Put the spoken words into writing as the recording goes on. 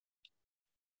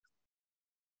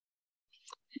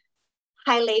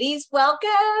Hi, ladies. Welcome.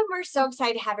 We're so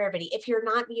excited to have everybody. If you're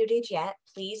not muted yet,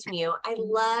 please mute. I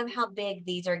love how big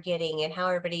these are getting and how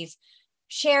everybody's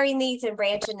sharing these and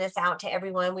branching this out to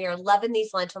everyone. We are loving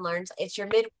these lunch and learns. It's your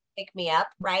mid pick me up,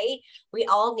 right? We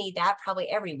all need that probably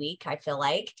every week, I feel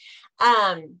like.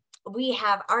 We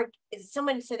have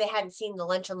someone said they hadn't seen the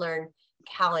lunch and learn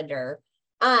calendar.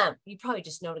 You probably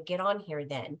just know to get on here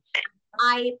then.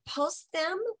 I post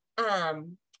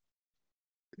them.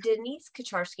 Denise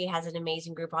Kacharski has an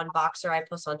amazing group on Voxer. I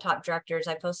post on Top Directors.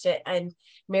 I post it on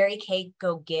Mary Kay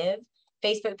Go Give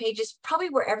Facebook pages. Probably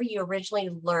wherever you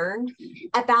originally learned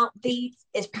about these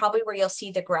is probably where you'll see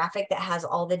the graphic that has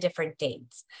all the different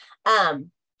dates.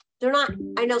 They're not,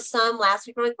 I know some last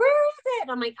week were like, where is it?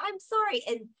 And I'm like, I'm sorry.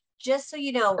 And just so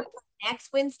you know, next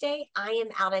Wednesday, I am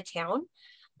out of town.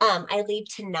 I leave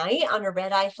tonight on a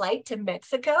red-eye flight to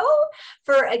Mexico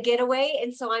for a getaway.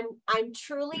 And so I'm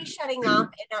truly shutting off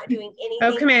and not doing anything.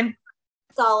 Oh, come in.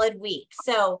 Solid week.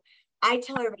 So I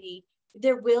tell everybody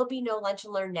there will be no lunch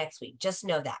and learn next week. Just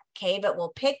know that. Okay. But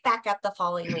we'll pick back up the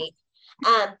following week.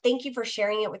 Thank you for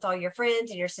sharing it with all your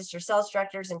friends and your sister sales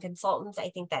directors and consultants. I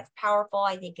think that's powerful.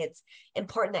 I think it's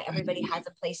important that everybody has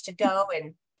a place to go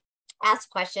and ask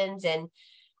questions and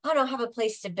I don't know, have a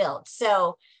place to build.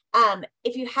 So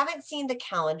if you haven't seen the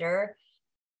calendar,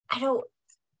 I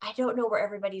don't know where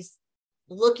everybody's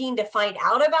looking to find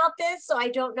out about this. So I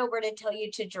don't know where to tell you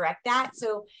to direct that.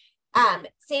 So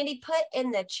Sandy, put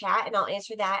in the chat and I'll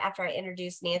answer that after I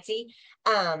introduce Nancy,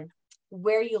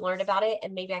 where you learned about it.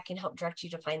 And maybe I can help direct you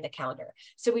to find the calendar.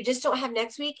 So we just don't have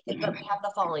next week, but we have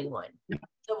the following one.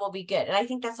 So we'll be good. And I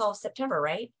think that's all September,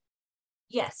 right?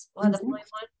 Yes. We'll have the following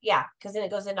one. Yeah. Cause then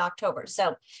it goes into October.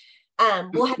 So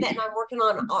we'll have that. And I'm working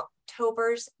on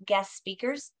October's guest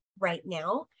speakers right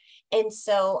now. And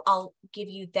so I'll give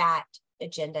you that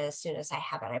agenda as soon as I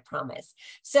have it, I promise.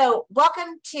 So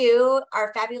welcome to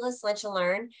our fabulous Lunch and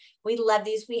Learn. We love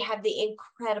these. We have the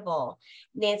incredible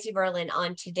Nancy Berlin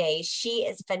on today. She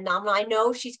is phenomenal. I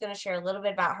know she's going to share a little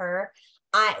bit about her.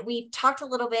 We've talked a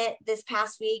little bit this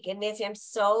past week, and Nancy, I'm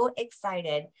so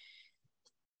excited.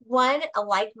 One,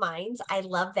 alike minds. I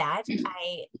love that.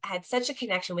 I had such a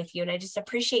connection with you, and I just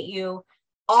appreciate you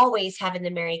always having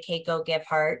the Mary Kay Go Give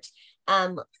heart.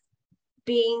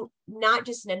 Being not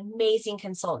just an amazing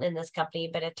consultant in this company,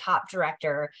 but a top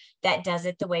director that does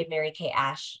it the way Mary Kay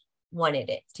Ash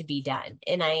wanted it to be done.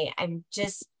 And I'm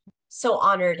just so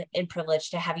honored and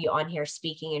privileged to have you on here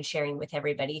speaking and sharing with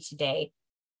everybody today.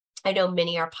 I know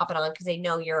many are popping on because they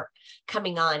know you're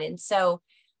coming on. And so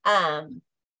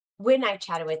when I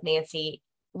chatted with Nancy,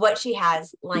 what she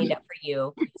has lined up for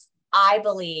you, I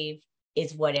believe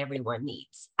is what everyone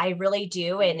needs. I really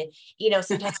do. And,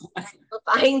 sometimes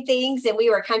simplifying things, and we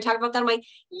were kind of talking about that. I'm like,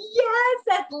 yes,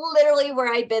 that's literally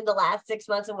where I've been the last 6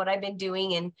 months and what I've been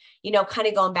doing and, kind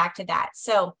of going back to that.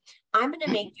 So I'm going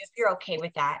to make you, if you're okay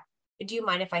with that, do you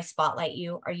mind if I spotlight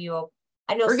you? Are you,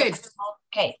 I know. We're good.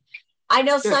 Okay. I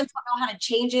know some don't know how to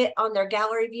change it on their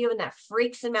gallery view, and that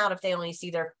freaks them out if they only see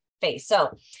their face.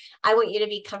 So I want you to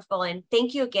be comfortable. And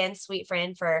thank you again, sweet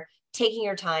friend, for taking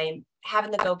your time,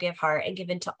 having the Go Give heart, and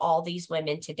giving to all these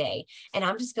women today. And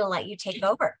I'm just going to let you take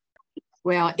over.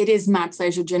 Well, it is my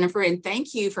pleasure, Jennifer, and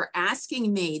thank you for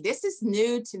asking me. This is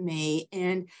new to me,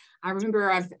 and I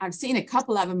remember I've seen a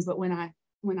couple of them, but when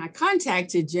I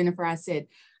contacted Jennifer, I said,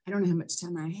 I don't know how much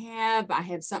time I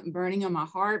have something burning on my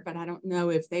heart, but I don't know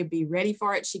if they'd be ready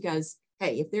for it. She goes,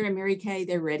 hey, if they're in Mary Kay,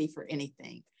 they're ready for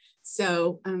anything.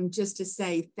 So just to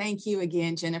say thank you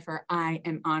again, Jennifer, I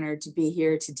am honored to be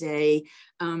here today.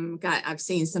 I've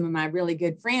seen some of my really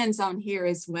good friends on here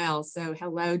as well. So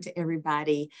hello to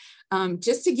everybody.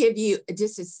 Just to give you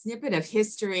just a snippet of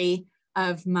history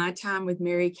of my time with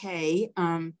Mary Kay.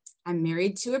 I'm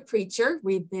married to a preacher.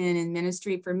 We've been in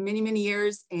ministry for many, many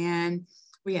years, and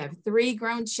we have 3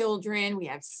 grown children. We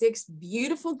have 6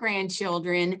 beautiful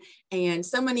grandchildren. And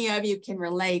so many of you can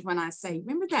relate when I say,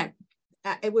 remember that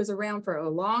it was around for a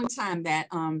long time, that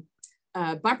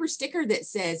bumper sticker that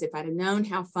says, if I'd have known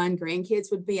how fun grandkids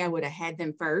would be, I would have had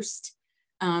them first.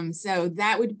 So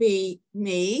that would be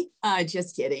me,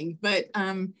 just kidding. But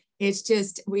it's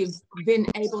just, we've been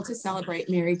able to celebrate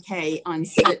Mary Kay on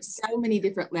so many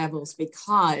different levels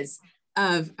because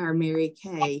of our Mary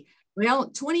Kay. Well,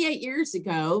 28 years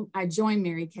ago, I joined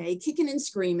Mary Kay, kicking and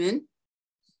screaming.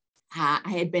 I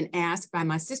had been asked by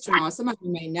my sister-in-law, some of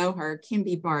you may know her,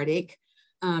 Kimby Bardick.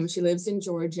 She lives in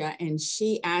Georgia, and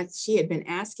she had been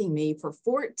asking me for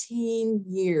 14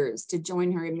 years to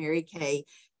join her in Mary Kay.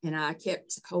 And I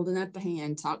kept holding up the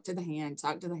hand, talk to the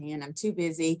hand. I'm too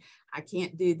busy. I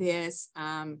can't do this.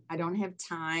 I don't have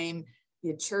time.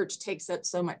 the church takes up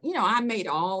so much. You know, I made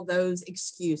all those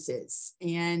excuses,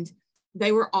 and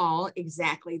they were all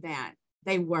exactly that.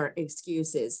 They were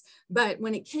excuses. But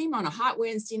when it came on a hot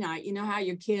Wednesday night, you know how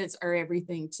your kids are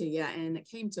everything to you. And it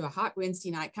came to a hot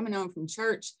Wednesday night coming home from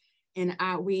church. And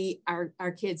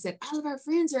our kids said, all of our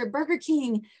friends are at Burger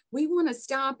King. We want to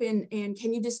stop and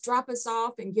can you just drop us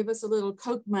off and give us a little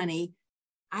Coke money?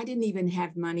 I didn't even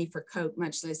have money for Coke,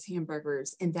 much less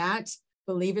hamburgers. And that,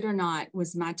 believe it or not,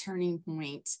 was my turning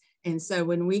point. And so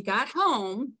when we got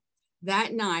home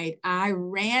that night, I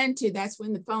ran to, that's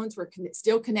when the phones were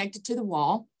still connected to the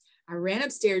wall. I ran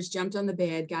upstairs, jumped on the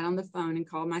bed, got on the phone and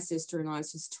called my sister-in-law.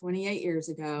 This was 28 years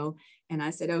ago. And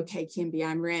I said, okay, Kimby,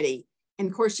 I'm ready. And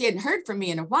of course, she hadn't heard from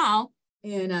me in a while.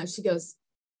 And she goes,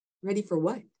 ready for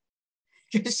what?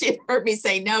 Because she had heard me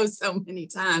say no so many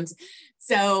times.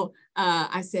 So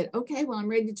I said, okay, well, I'm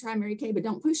ready to try Mary Kay, but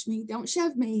don't push me. Don't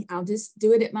shove me. I'll just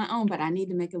do it at my own, but I need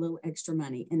to make a little extra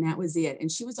money. And that was it.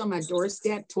 And she was on my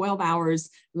doorstep 12 hours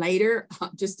later,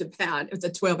 just about. It was a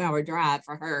 12-hour drive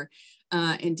for her,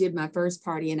 and did my first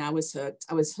party. And I was hooked.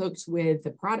 I was hooked with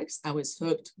the products. I was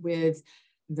hooked with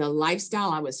the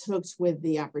lifestyle. I was hooked with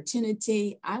the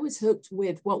opportunity. I was hooked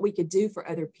with what we could do for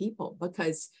other people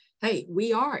because, hey,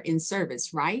 we are in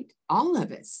service, right? All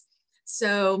of us.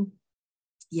 So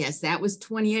yes, that was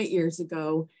 28 years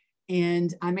ago.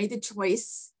 And I made the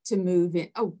choice to move in.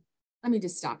 Oh, let me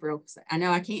just stop real quick. I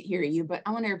know I can't hear you, but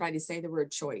I want everybody to say the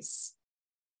word choice.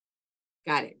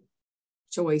 Got it.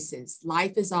 Choices.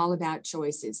 Life is all about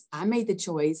choices. I made the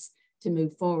choice to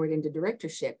move forward into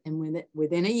directorship. And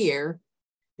within a year,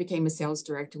 became a sales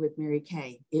director with Mary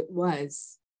Kay. It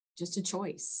was just a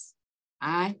choice.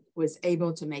 I was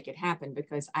able to make it happen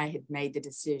because I had made the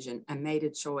decision. I made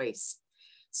a choice.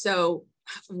 So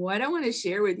what I want to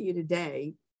share with you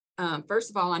today, first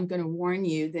of all, I'm going to warn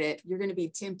you that you're going to be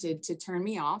tempted to turn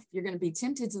me off. You're going to be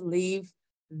tempted to leave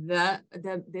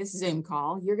this Zoom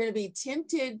call. You're going to be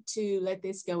tempted to let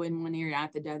this go in one ear,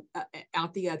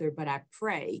 out the other, but I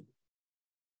pray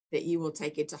that you will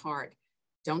take it to heart.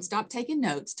 Don't stop taking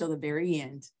notes till the very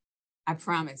end. I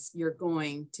promise you're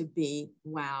going to be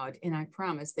wowed. And I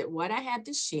promise that what I have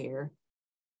to share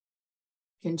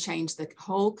can change the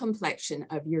whole complexion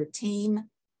of your team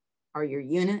or your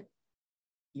unit,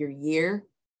 your year.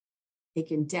 It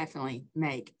can definitely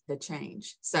make the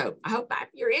change. So I hope I have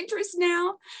your interest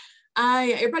now.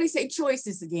 Everybody say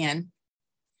choices again.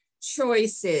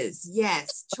 Choices.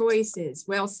 Yes, choices.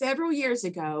 Well, several years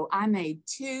ago, I made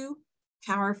two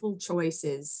powerful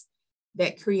choices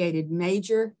that created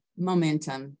major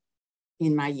momentum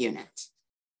in my unit.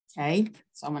 Okay,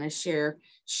 so I'm going to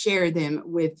share them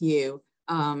with you.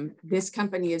 This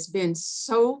company has been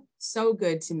so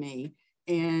good to me,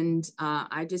 and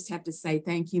I just have to say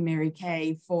thank you, Mary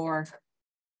Kay, for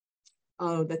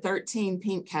the 13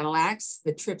 pink Cadillacs,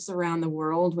 the trips around the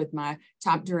world with my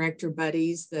top director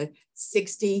buddies, the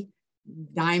 60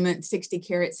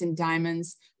 carats in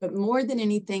diamonds. But more than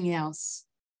anything else,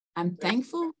 I'm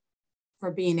thankful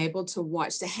for being able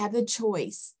to have the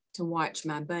choice to watch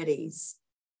my buddies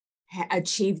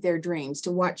achieve their dreams,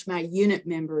 to watch my unit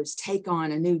members take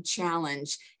on a new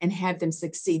challenge and have them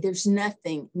succeed. There's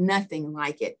nothing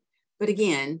like it. But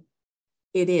again,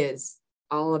 it is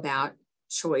all about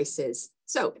choices.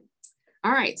 So,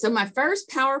 all right. So my first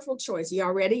powerful choice, you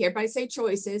all ready? Everybody say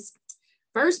choices.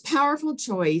 First powerful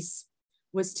choice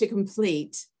was to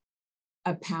complete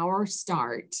a power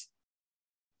start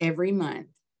every month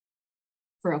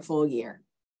for a full year.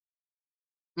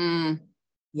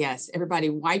 Yes, everybody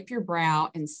wipe your brow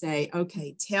and say,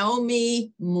 okay, tell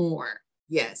me more.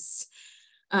 Yes.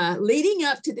 Leading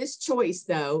up to this choice,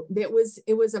 though, it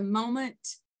was a moment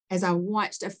as I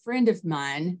watched a friend of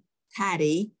mine,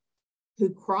 Patty,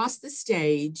 who crossed the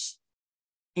stage,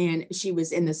 and she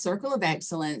was in the Circle of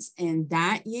Excellence. And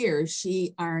that year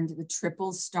she earned the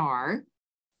Triple Star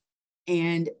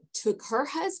and took her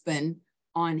husband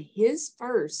on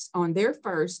their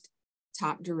first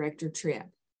top director trip.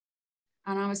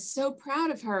 And I was so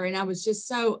proud of her. And I was just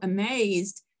so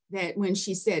amazed that when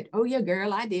she said, oh yeah,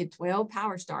 girl, I did 12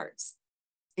 power starts.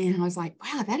 And I was like,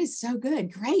 wow, that is so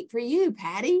good. Great for you,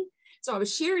 Patty. So I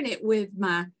was sharing it with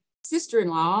my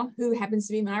sister-in-law, who happens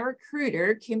to be my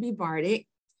recruiter, Kimby Bardick.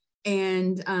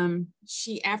 And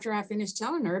after I finished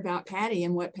telling her about Patty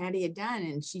and what Patty had done,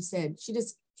 and she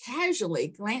just casually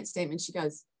glanced at me and she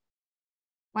goes,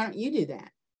 why don't you do that?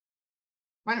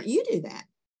 Why don't you do that?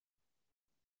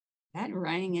 That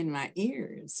rang in my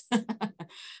ears. I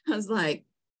was like,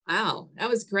 wow, that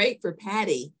was great for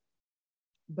Patty,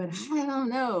 but I don't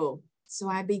know. So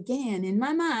I began in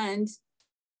my mind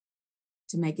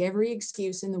to make every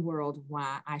excuse in the world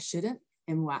why I shouldn't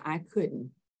and why I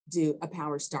couldn't do a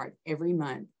Power Start every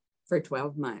month for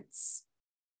 12 months.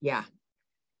 Yeah.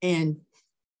 And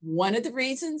one of the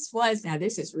reasons was, now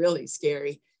this is really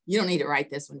scary. You don't need to write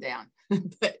this one down,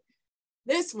 but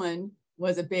this one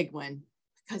was a big one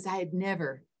because I had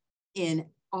never in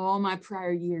all my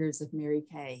prior years of Mary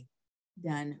Kay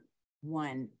done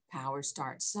one Power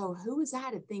Start. So who was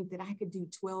I to think that I could do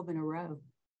 12 in a row?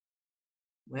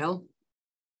 Well,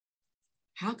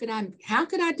 how could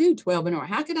I do 12 in a row?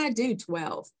 How could I do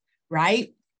 12,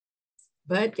 right?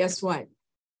 But guess what?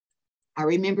 I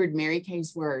remembered Mary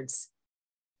Kay's words.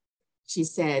 She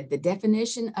said, the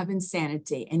definition of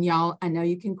insanity, and y'all, I know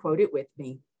you can quote it with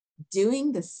me,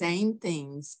 doing the same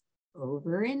things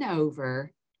over and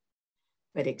over,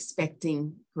 but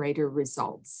expecting greater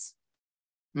results.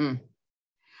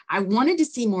 I wanted to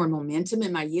see more momentum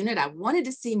in my unit. I wanted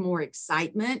to see more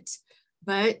excitement,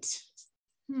 but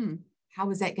how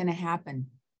was that going to happen?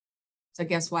 So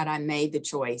guess what? I made the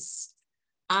choice.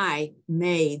 I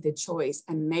made the choice.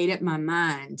 I made up my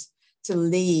mind to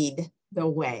lead the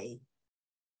way.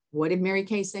 What did Mary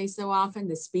Kay say so often?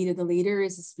 The speed of the leader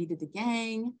is the speed of the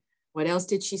gang. What else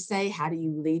did she say? How do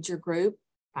you lead your group?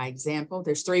 By example.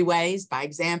 There's 3 ways: by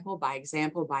example, by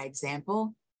example, by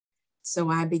example. So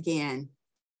I began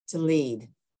to lead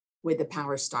with the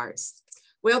Power Starts.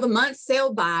 Well, the months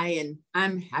sailed by, and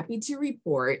I'm happy to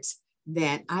report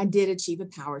that I did achieve a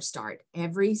Power Start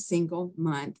every single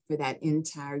month for that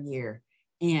entire year.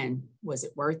 And was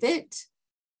it worth it?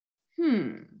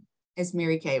 As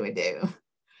Mary Kay would do.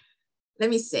 Let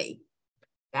me see.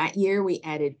 That year, we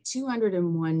added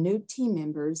 201 new team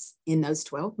members in those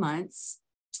 12 months.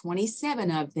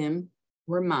 27 of them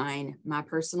were mine, my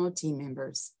personal team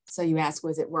members. So you ask,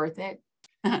 was it worth it?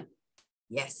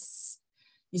 Yes.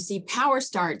 You see, Power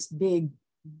Starts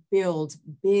build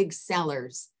big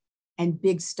sellers and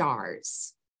big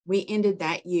stars. We ended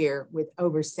that year with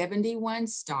over 71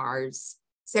 stars,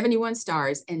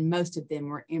 and most of them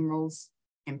were emeralds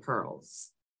and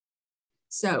pearls.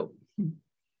 So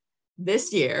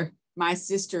this year, my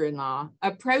sister-in-law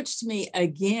approached me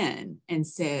again and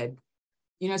said,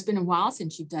 you know, it's been a while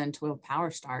since you've done 12 Power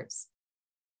Starts.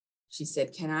 She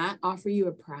said, can I offer you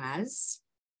a prize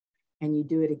and you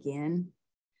do it again?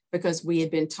 Because we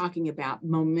had been talking about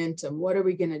momentum. What are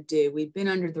we going to do? We've been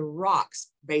under the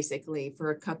rocks basically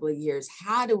for a couple of years.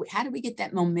 How do we get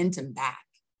that momentum back?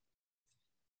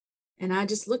 And I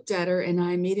just looked at her and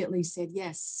I immediately said,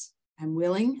 yes, I'm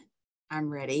willing. I'm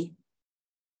ready.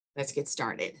 Let's get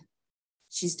started.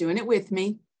 She's doing it with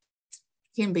me.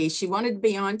 Kimby, she wanted to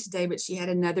be on today, but she had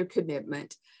another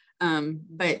commitment.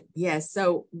 But yes,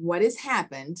 so what has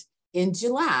happened in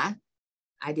July,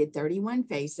 I did 31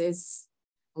 faces.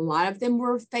 A lot of them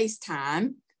were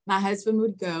FaceTime. My husband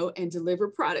would go and deliver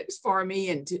products for me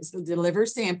and deliver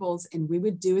samples, and we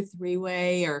would do a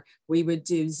 3-way, or we would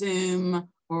do Zoom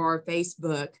or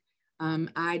Facebook.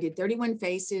 I did 31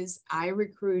 faces. I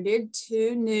recruited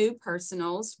 2 new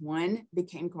personals. 1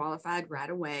 became qualified right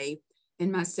away,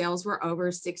 and my sales were over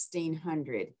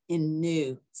 1,600 in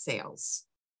new sales.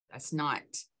 That's not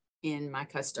in my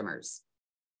customers.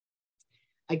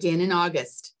 Again, in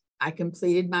August, I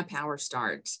completed my Power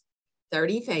Start,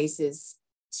 30 faces,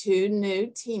 2 new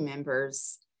team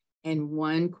members, and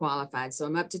 1 qualified. So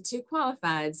I'm up to 2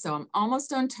 qualified. So I'm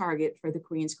almost on target for the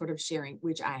Queen's Court of Sharing,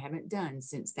 which I haven't done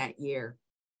since that year.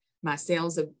 My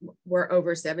sales were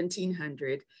over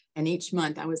 1,700, and each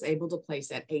month I was able to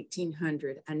place at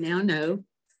 1,800. I now know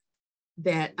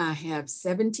that I have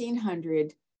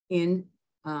 1,700 in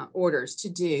orders to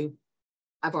do.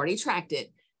 I've already tracked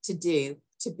it to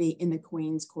be in the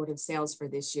Queen's Court of Sales for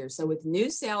this year. So with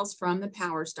new sales from the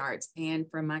Power Starts and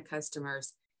from my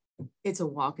customers, it's a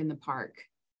walk in the park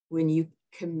when you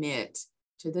commit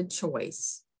to the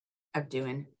choice of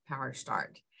doing Power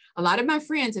Start. A lot of my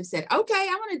friends have said, okay,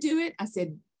 I want to do it. I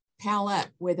said, pal up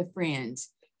with a friend,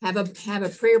 have a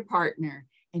prayer partner,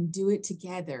 and do it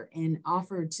together and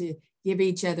offer to give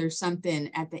each other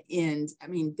something at the end. I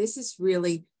mean, this is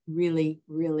really, really,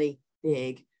 really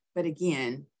big. But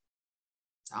again,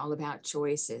 it's all about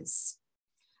choices.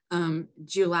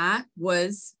 July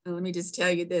was, let me just tell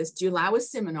you this, July was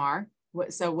seminar.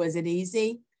 So was it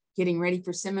easy getting ready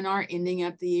for seminar, ending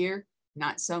up the year?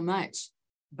 Not so much,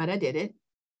 but I did it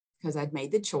because I'd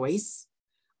made the choice.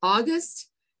 August,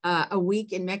 a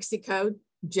week in Mexico,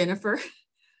 Jennifer,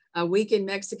 a week in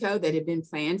Mexico that had been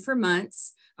planned for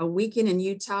months, a weekend in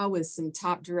Utah with some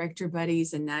top director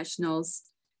buddies and nationals.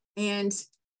 And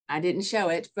I didn't show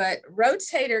it, but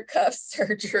rotator cuff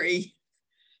surgery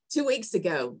 2 weeks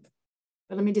ago.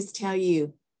 But let me just tell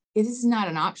you, this is not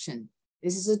an option.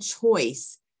 This is a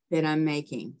choice that I'm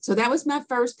making. So that was my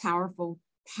first powerful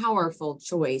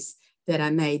choice that I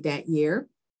made that year.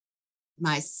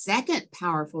 My second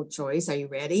powerful choice, are you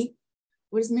ready?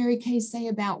 What does Mary Kay say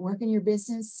about working your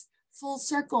business? Full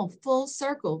circle, full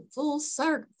circle, full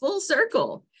circle, full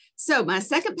circle. So my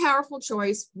second powerful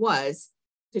choice was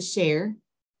to share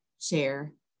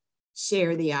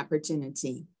the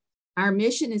opportunity. Our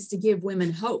mission is to give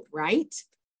women hope, right?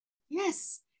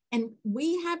 Yes. And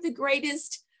we have the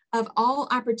greatest of all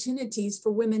opportunities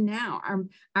for women now.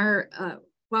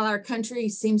 While our country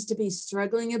seems to be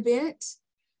struggling a bit,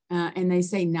 and they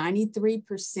say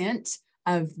 93%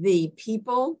 of the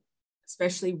people,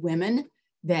 especially women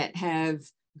that have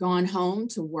gone home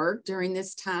to work during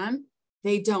this time,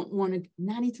 they don't want to,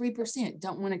 93%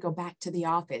 don't want to go back to the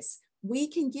office. We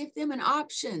can give them an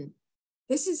option.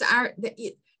 This is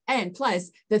and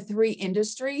plus the 3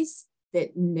 industries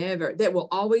that will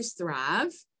always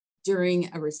thrive during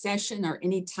a recession or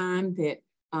any time that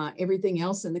everything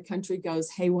else in the country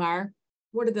goes haywire.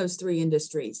 What are those 3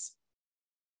 industries?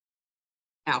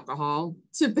 Alcohol,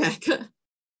 tobacco,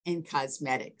 and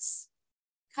cosmetics.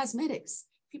 Cosmetics.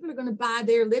 People are going to buy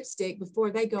their lipstick before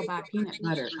they go buy peanut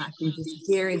butter. I can just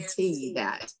guarantee you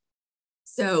that.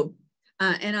 So,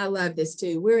 and I love this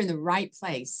too. We're in the right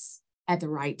place at the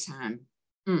right time.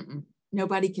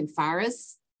 Nobody can fire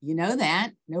us. You know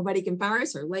that. Nobody can fire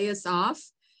us or lay us off.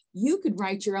 You could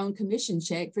write your own commission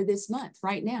check for this month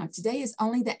right now. Today is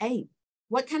only the 8th.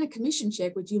 What kind of commission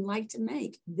check would you like to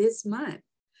make this month?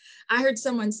 I heard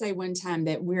someone say one time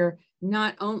that we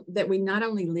not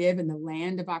only live in the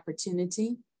land of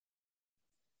opportunity,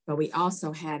 but we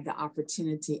also have the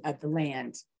opportunity of the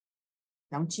land.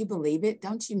 Don't you believe it?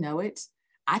 Don't you know it?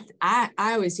 I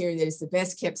always hear that it's the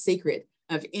best kept secret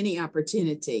of any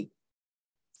opportunity.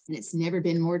 And it's never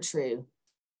been more true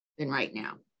than right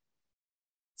now.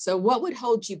 So what would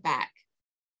hold you back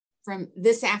from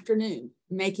this afternoon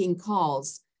making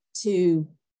calls to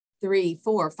 3,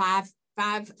 4, 5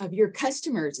 of your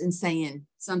customers and saying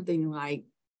something like,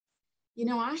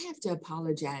 I have to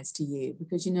apologize to you,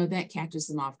 because, that catches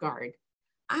them off guard.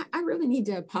 I really need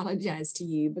to apologize to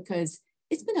you because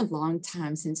it's been a long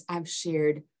time since I've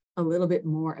shared a little bit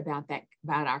more about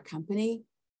our company.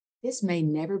 This may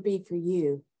never be for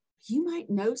you. You might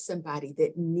know somebody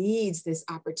that needs this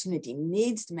opportunity,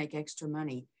 needs to make extra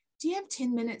money. Do you have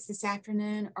 10 minutes this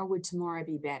afternoon, or would tomorrow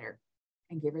be better?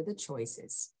 And give her the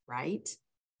choices, right?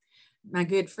 My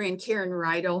good friend Karen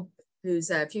Reidel,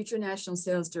 who's a future national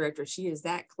sales director, she is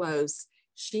that close.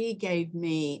 She gave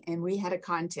me, and we had a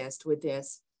contest with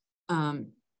this,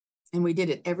 and we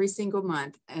did it every single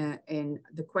month. And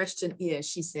the question is,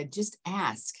 she said, just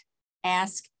ask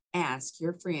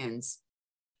your friends,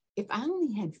 if I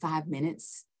only had 5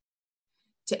 minutes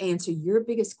to answer your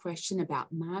biggest question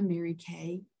about my Mary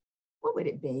Kay, what would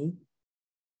it be?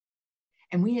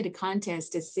 And we had a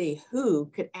contest to see who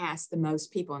could ask the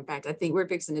most people. In fact, I think we're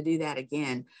fixing to do that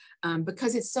again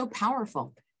because it's so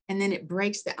powerful. And then it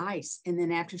breaks the ice. And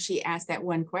then after she asked that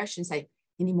one question, say,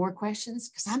 any more questions?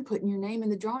 Because I'm putting your name in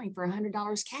the drawing for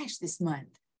 $100 cash this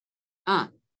month.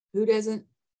 Who doesn't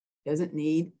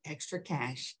need extra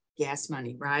cash, gas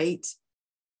money, right?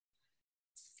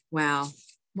 Wow.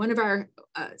 One of our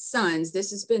sons,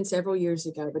 this has been several years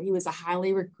ago, but he was a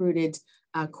highly recruited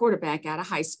quarterback out of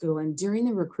high school. And during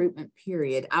the recruitment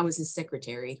period, I was his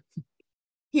secretary.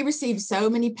 He received so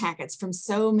many packets from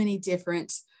so many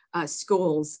different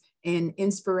schools and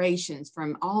inspirations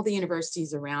from all the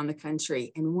universities around the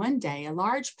country. And one day, a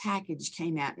large package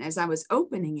came out. And as I was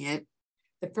opening it,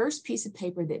 the first piece of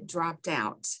paper that dropped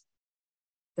out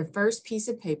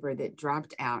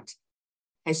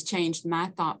has changed my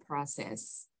thought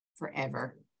process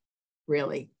forever.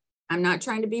 Really. I'm not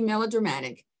trying to be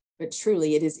melodramatic, but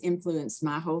truly it has influenced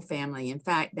my whole family. In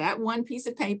fact, that one piece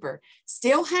of paper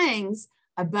still hangs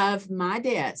above my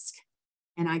desk,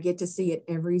 and I get to see it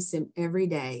every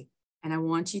day. And I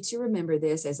want you to remember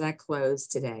this as I close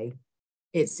today.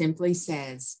 It simply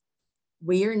says,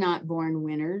 we are not born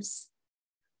winners.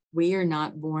 We are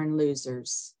not born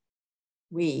losers.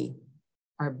 We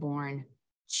are born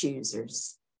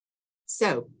choosers.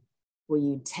 So will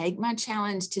you take my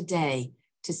challenge today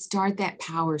to start that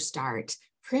Power Start?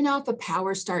 Print off a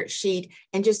Power Start sheet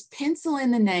and just pencil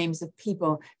in the names of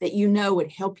people that you know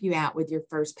would help you out with your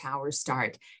first Power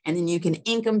Start. And then you can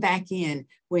ink them back in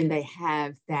when they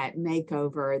have that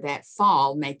makeover, that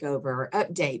fall makeover, or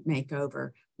update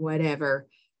makeover, whatever.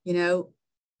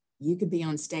 You could be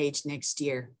on stage next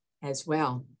year as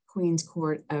well. Queen's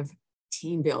Court of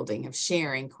Team Building, of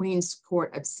sharing, Queen's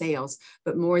Court of Sales,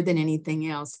 but more than anything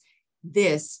else,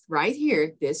 this right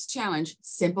here, this challenge,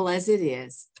 simple as it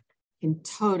is, can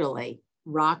totally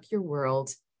rock your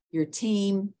world, your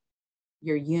team,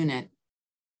 your unit.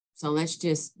 So let's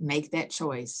just make that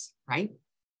choice, right?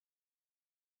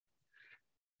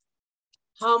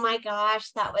 Oh my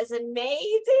gosh, that was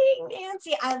amazing,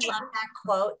 Nancy. I love that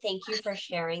quote. Thank you for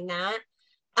sharing that.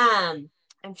 I'm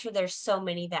sure there's so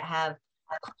many that have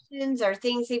questions or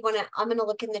things they want to. I'm going to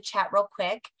look in the chat real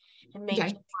quick and make sure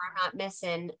I'm not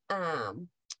missing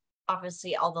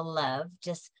obviously all the love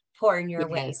just pouring your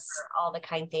way for all the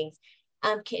kind things.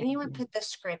 Can anyone put the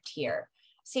script here?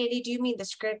 Sandy, do you mean the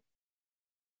script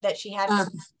that she had?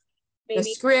 The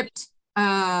script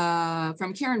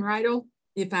from Karen Rydell.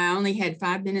 If I only had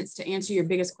 5 minutes to answer your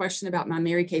biggest question about my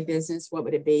Mary Kay business, what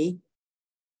would it be?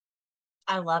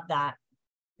 I love that.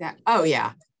 Oh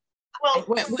yeah. Well,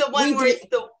 the one where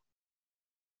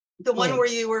the one where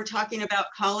you were talking about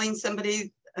calling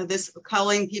somebody,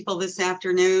 calling people this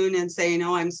afternoon and saying,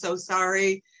 "Oh, I'm so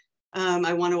sorry.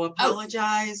 I want to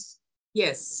apologize."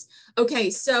 Yes.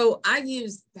 Okay. So I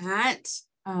use that.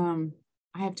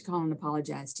 I have to call and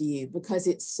apologize to you because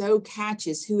it so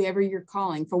catches whoever you're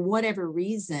calling for whatever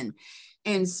reason.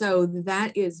 And so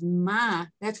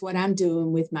that's what I'm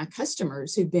doing with my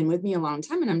customers who've been with me a long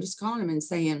time. And I'm just calling them and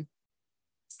saying,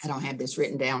 I don't have this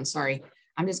written down. Sorry.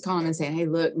 I'm just calling and saying, hey,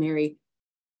 look, Mary,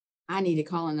 I need to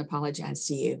call and apologize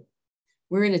to you.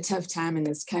 We're in a tough time in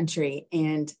this country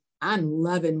and I'm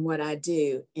loving what I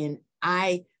do. And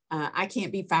I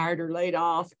can't be fired or laid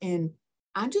off. And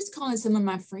I'm just calling some of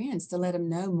my friends to let them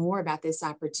know more about this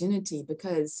opportunity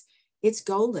because it's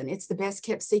golden. It's the best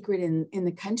kept secret in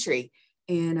the country.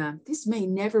 And this may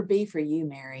never be for you,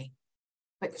 Mary,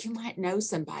 but you might know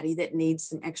somebody that needs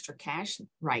some extra cash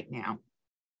right now.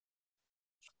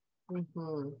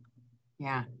 Mm-hmm.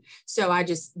 Yeah. So I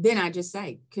just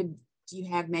say, do you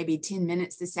have maybe 10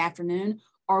 minutes this afternoon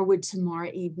or would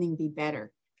tomorrow evening be better?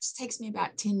 It just takes me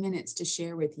about 10 minutes to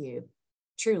share with you.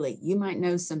 Truly, you might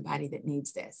know somebody that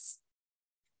needs this.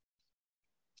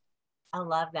 I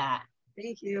love that.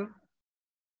 Thank you.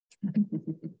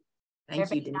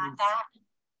 Thank you, Denise.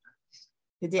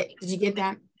 Did you get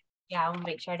that? Yeah, I want to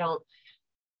make sure I don't.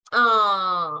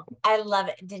 Oh, I love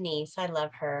it, Denise. I love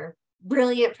her.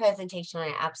 Brilliant presentation.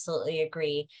 I absolutely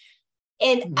agree.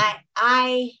 And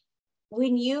I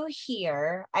when you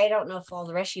hear, I don't know if all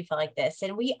the rest of you feel like this,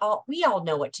 and we all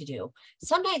know what to do.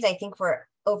 Sometimes I think we're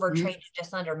overtrained,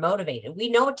 just under motivated. We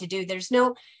know what to do. There's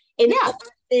no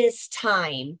this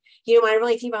time, when I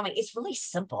really think about it, it's really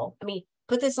simple. I mean,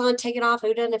 put this on, take it off.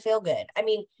 Who doesn't feel good? I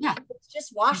mean, it's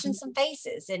just washing some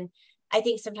faces. And I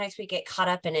think sometimes we get caught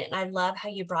up in it. And I love how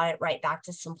you brought it right back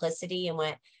to simplicity and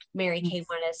what Mary Kay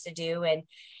wanted us to do. And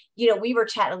we were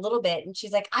chatting a little bit and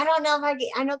she's like, I don't know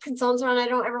if I know consultants around. I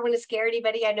don't ever want to scare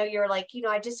anybody. I know you're like,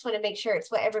 I just want to make sure it's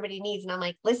what everybody needs. And I'm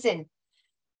like, listen,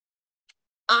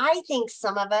 I think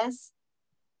some of us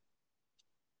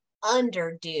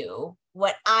underdo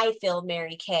what I feel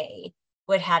Mary Kay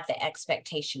would have the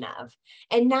expectation of,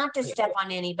 and not to step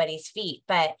on anybody's feet.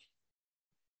 But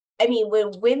I mean,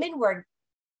 when women were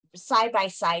side by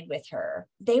side with her,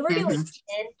 they were doing 10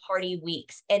 party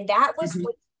weeks. And that was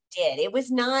what she did. It was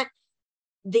not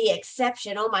the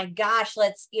exception. Oh my gosh,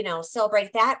 let's,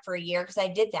 celebrate that for a year because I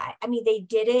did that. I mean, they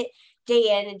did it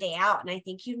day in and day out. And I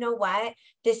think, what?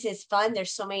 This is fun.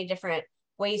 There's so many different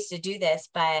ways to do this.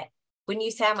 But when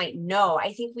you say, I'm like, no,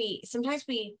 I think sometimes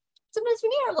we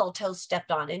need our little toes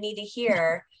stepped on and need to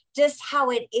hear just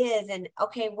how it is. And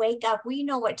okay, wake up. We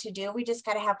know what to do. We just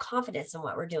got to have confidence in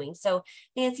what we're doing. So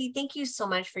Nancy, thank you so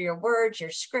much for your words, your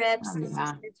scripts, your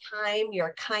time,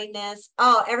 your kindness.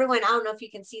 Oh, everyone, I don't know if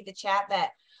you can see the chat, but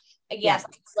yes,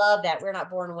 I love that. We're not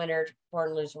born winners,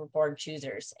 born losers, we're born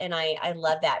choosers. And I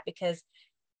love that because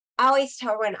I always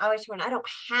tell everyone, I don't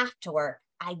have to work.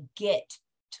 I get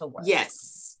to work.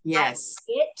 Yes. I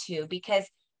get to, because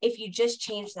if you just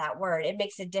change that word, it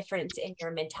makes a difference in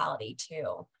your mentality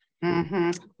too.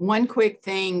 One quick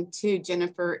thing too,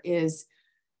 Jennifer, is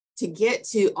to get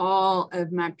to all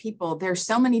of my people. There's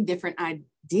so many different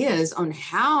ideas on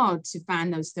how to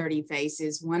find those 30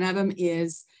 faces. One of them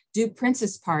is do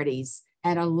princess parties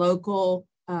at a local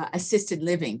assisted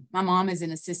living. My mom is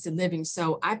in assisted living,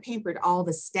 so I pampered all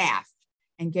the staff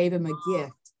and gave them a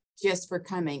gift just for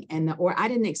coming. And I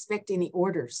didn't expect any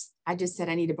orders. I just said,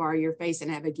 I need to borrow your face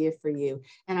and have a gift for you.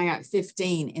 And I got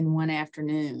 15 in one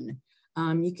afternoon.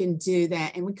 You can do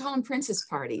that. And we call them princess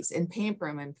parties and pamper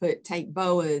them and take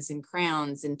boas and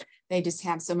crowns. And they just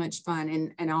have so much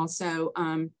fun. And also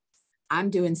I'm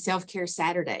doing self-care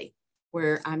Saturday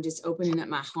where I'm just opening up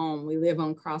my home. We live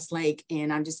on Cross Lake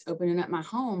and I'm just opening up my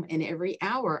home. And every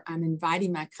hour I'm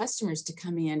inviting my customers to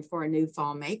come in for a new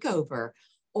fall makeover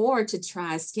or to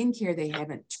try skincare they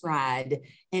haven't tried.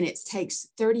 And it takes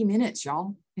 30 minutes,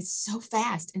 y'all. It's so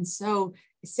fast. And so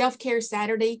self-care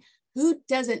Saturday, who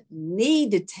doesn't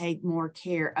need to take more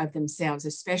care of themselves,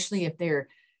 especially if they're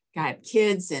got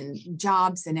kids and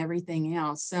jobs and everything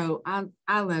else. So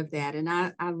I love that. And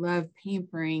I love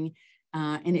pampering.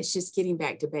 And it's just getting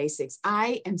back to basics.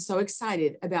 I am so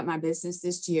excited about my business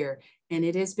this year. And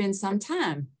it has been some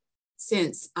time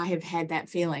since I have had that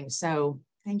feeling. So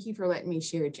thank you for letting me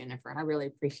share, Jennifer. I really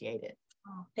appreciate it.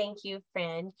 Oh, thank you,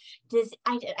 friend.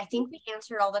 I think we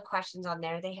answered all the questions on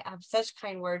there. They have such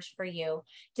kind words for you.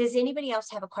 Does anybody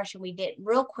else have a question we did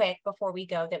real quick before we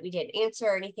go that we didn't answer,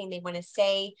 or anything they want to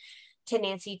say to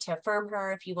Nancy to affirm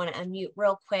her? If you want to unmute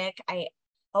real quick, I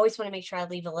always want to make sure I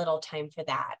leave a little time for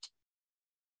that.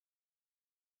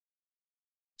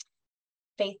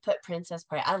 Faith put Princess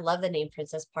Party. I love the name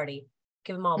Princess Party.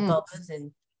 Give them all boas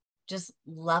and just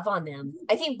love on them.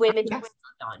 I think women do loved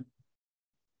on.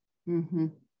 Mm-hmm.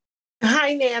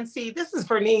 Hi, Nancy. This is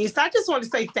Bernice. I just want to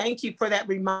say thank you for that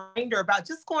reminder about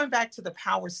just going back to the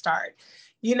Power Start.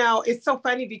 You know, it's so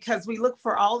funny because we look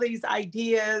for all these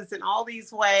ideas and all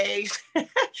these ways.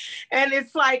 And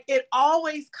it's like, it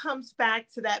always comes back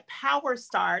to that Power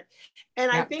Start.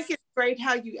 And I think it's great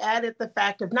how you added the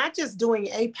fact of not just doing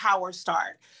a Power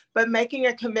Start, but making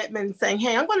a commitment and saying,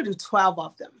 hey, I'm going to do 12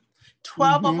 of them.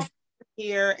 12 of them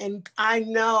here. And I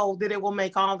know that it will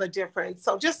make all the difference.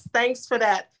 So just thanks for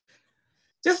that.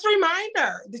 Just a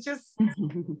reminder to just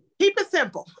keep it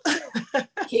simple.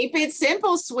 Keep it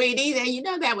simple, sweetie. You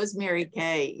know, that was Mary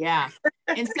Kay. Yeah.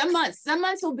 And some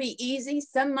months will be easy.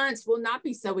 Some months will not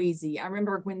be so easy. I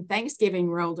remember when Thanksgiving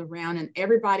rolled around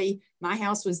and my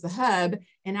house was the hub,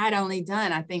 and I'd only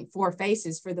done, I think, 4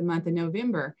 faces for the month of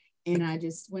November. And I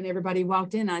just, when everybody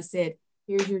walked in, I said,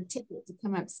 here's your ticket to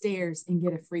come upstairs and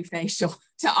get a free facial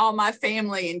to all my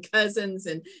family and cousins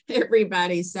and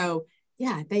everybody. So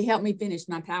yeah, they helped me finish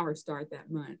my Power Start that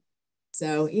month.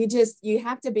 So you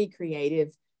have to be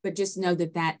creative, but just know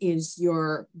that that is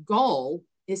your goal,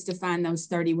 is to find those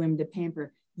 30 women to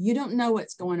pamper. You don't know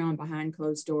what's going on behind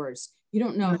closed doors. You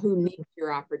don't know who needs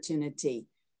your opportunity.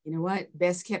 You know what?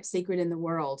 Best kept secret in the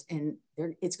world. And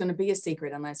it's going to be a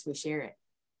secret unless we share it.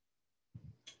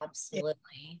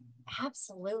 Absolutely.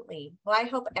 Absolutely. Well, I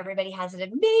hope everybody has an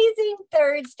amazing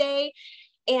Thursday.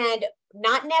 And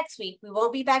not next week. We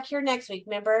won't be back here next week.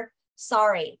 Remember,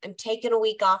 sorry, I'm taking a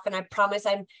week off, and I promise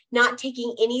I'm not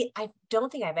taking any. I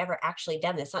don't think I've ever actually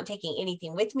done this. Not taking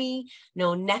anything with me.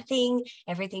 No, nothing.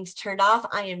 Everything's turned off.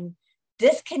 I am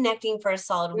disconnecting for a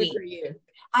solid week. For you.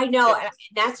 I know. And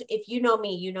that's, if you know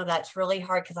me, you know that's really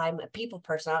hard because I'm a people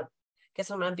person. I guess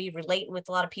I'm going to be relating with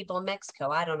a lot of people in Mexico.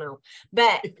 I don't know.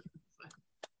 But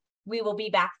we will be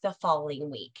back the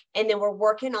following week. And then we're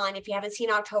working on, if you haven't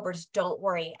seen October's, don't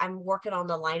worry. I'm working on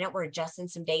the lineup. We're adjusting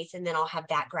some dates, and then I'll have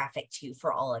that graphic too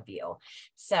for all of you.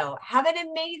 So have an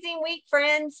amazing week,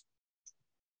 friends.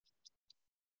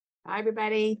 Bye,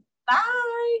 everybody.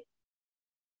 Bye.